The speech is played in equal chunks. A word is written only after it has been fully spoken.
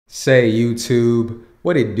Say YouTube,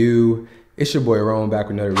 what it do? It's your boy Ron back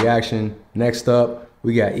with another reaction. Next up,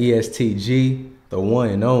 we got EST, the one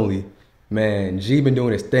and only. Man, G been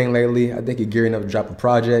doing his thing lately. I think he's gearing up to drop a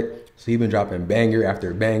project. So he's been dropping banger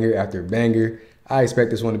after banger after banger. I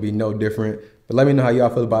expect this one to be no different. But let me know how y'all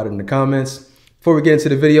feel about it in the comments. Before we get into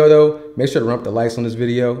the video though, make sure to rump the likes on this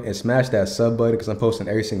video and smash that sub button because I'm posting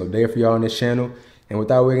every single day for y'all on this channel. And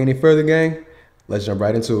without waiting any further, gang, let's jump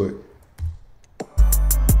right into it.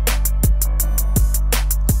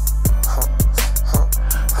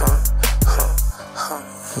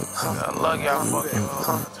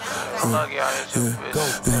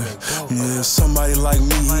 Yeah, somebody like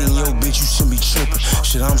me, he and your bitch, you shouldn't be tripping.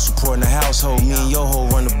 Shit, I'm supporting the household, me and your hoe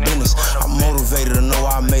run the business. I'm motivated to know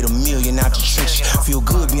I made $1 million out the tricks. Feel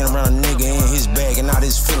good being around a nigga in his bag and not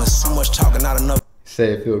his feelings. So much talking, not enough.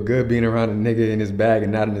 Say it feel good being around a nigga in his bag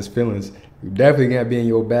and not in his feelings. You definitely can't be in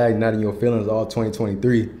your bag, not in your feelings all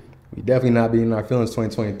 2023. We definitely not be in our feelings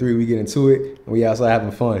 2023. We get into it and we outside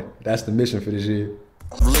having fun. That's the mission for this year.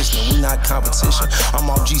 Listening, we not competition. I'm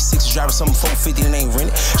off G6 driving something 450 and ain't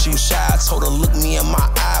rented. She was shy, I told her look me in my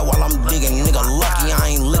eye while I'm digging. Nigga lucky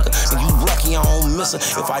I ain't liquor, and you lucky I don't miss her.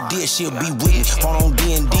 If I did, she'll be with me. Phone on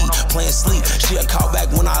D&D, playing sleep. She'll call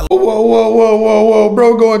back when I. Whoa,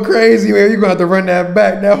 bro, going crazy, man. You gonna have to run that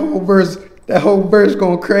back. That whole verse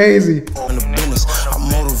going crazy. In the business,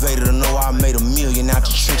 I'm motivated to know I made $1 million out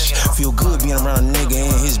the tricks. Feel good being around a nigga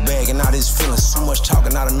in his bag and not his feelings. So much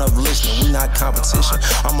talking, not enough listening. We not competition.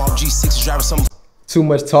 I'm off G6 driving something. Too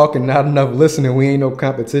much talking, not enough listening. We ain't no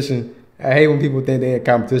competition. I hate when people think they in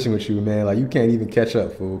competition with you, man. Like, you can't even catch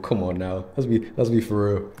up, fool. Come on now. Let's be for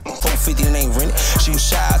real. 450 and ain't rented. She was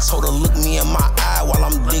shy, I told her look me in my eye while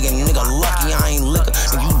I'm digging. Nigga lucky I ain't liquor,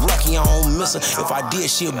 and you lucky I don't miss her. If I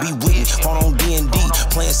did, she'll be with me. Phone on D&D,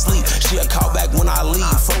 playing sleep. She'll call back when I leave.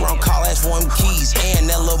 Fuck around, call, ask for them keys. And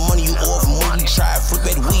that little money you owe from when you try flip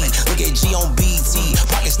that weed. Look at G on BT,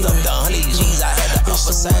 pocket stuffed 100 G's. I had to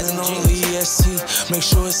emphasize on EST. Make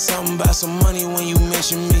sure it's something about some money when you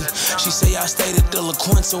mention me. She say I stayed at the La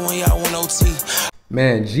Quinta when y'all went OT.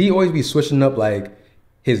 Man, G always be switching up like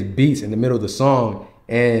his beats in the middle of the song,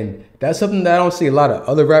 and that's something that I don't see a lot of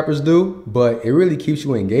other rappers do, but it really keeps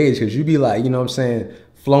you engaged because you be like, you know what I'm saying,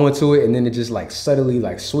 flowing to it, and then it just like subtly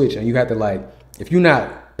like switch, and you have to like, if you're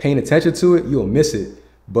not paying attention to it, you'll miss it.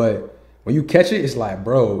 But when you catch it, it's like,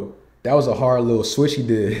 bro, that was a hard little switch he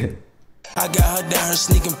did. I got her down here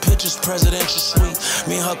sneaking pictures, presidential suite.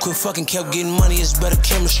 Me and her quit fucking, kept getting money, it's better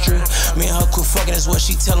chemistry. Me and her quit fucking, is what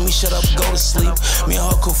she telling me, shut up, go to sleep. Me and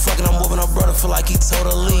her quit fucking, I'm whooping her brother, feel like he told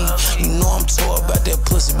her leave. You know I'm tore about that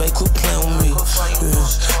pussy, babe, quit playing with me.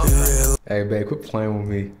 Yeah. Hey, babe, quit playing with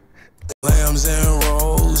me. Lambs and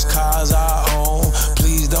rose, cars I own.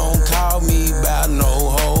 Please don't call me about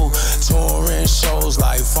no hoe. Touring shows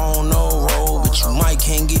like phone no roll, but you might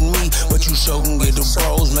can't get me, but you sure can get the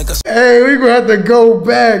bros. Make us. Hey, we gonna have to go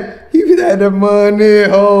back. He had the money,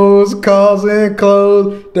 hoes, cars and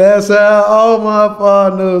clothes. That's how all my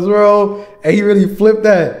partners roll. Hey, he really flipped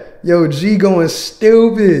that. Yo, G going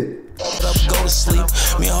stupid. Go to sleep.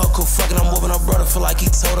 Me and her quit fucking, I'm whooping her brother, feel like he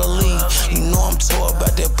told her leave. You know I'm tore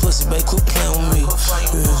about that pussy, babe, quit playing with me.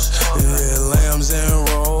 Yeah, lambs and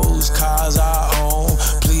rose, cars I own.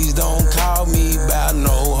 Please don't call me about no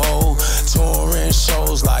hoe. Touring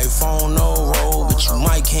shows like phone no roll, but you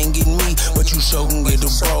might can't get me, but you sure can get the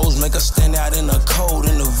bros. Make her stand out in the cold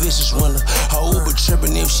in the vicious winter. Her Uber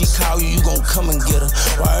tripping, if she call you, you gon' come and get her.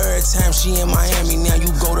 Why every time she in Miami, now you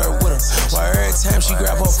go there with her? Why every time she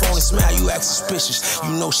grab her phone and smile, you act suspicious?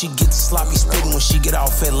 You know she get the sloppy spitting when she get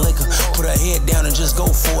off at liquor. Put her head down and just go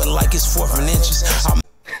for it like it's 4th and inches.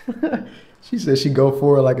 She said she go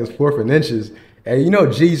for it like it's 4th and inches. Hey, you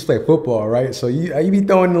know G used to play football, right? So you be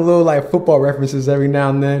throwing the little like football references every now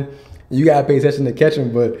and then. You gotta pay attention to catch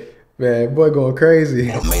them, but man, boy going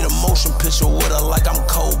crazy. I made a motion picture with her like I'm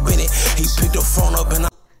Cole Bennett. He picked the phone up and I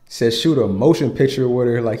said shoot a motion picture with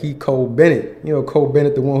her like he Cole Bennett. You know Cole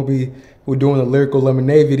Bennett, the one who doing the Lyrical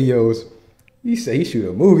Lemonade videos. He said he shoot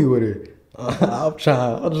a movie with her. I'm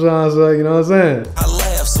trying to say, you know what I'm saying? I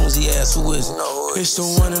laugh soon as he asked who is it. It's the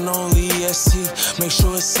one and only EST. Make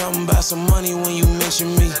sure it's something about some money when you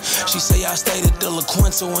mention me. She say I stayed at the La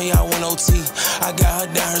Quinta when y'all went OT. I got her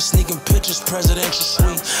down here sneaking pictures, presidential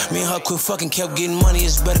suite. Me and her quit fucking, kept getting money,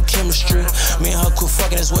 it's better chemistry. Me and her quit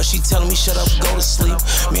fucking, is what she telling me, shut up, go to sleep.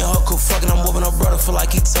 Me and her quit fucking, I'm whooping her brother, feel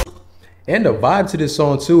like he told. And the vibe to this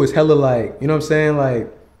song too is hella like, you know what I'm saying?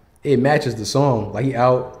 Like, it matches the song. Like, he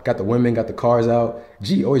out, got the women, got the cars out.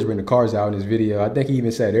 G always bring the cars out in his video. I think he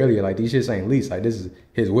even said earlier, like, these shits ain't leased. Like, this is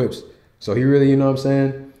his whips. So he really, you know what I'm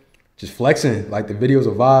saying? Just flexing. Like, the video's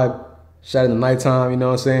a vibe. Shot in the nighttime, you know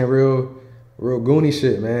what I'm saying? Real Goonie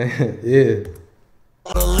shit, man. Yeah.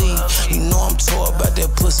 You know I'm tore about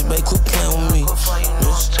that pussy, babe. Quit playing with me.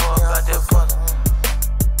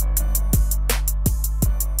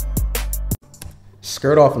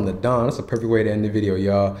 Skirt off from the dawn. That's a perfect way to end the video,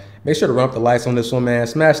 y'all. Make sure to run up the likes on this one, man.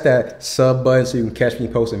 Smash that sub button so you can catch me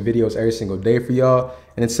posting videos every single day for y'all.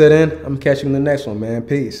 And until then, I'm gonna catch you in the next one, man.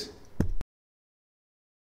 Peace.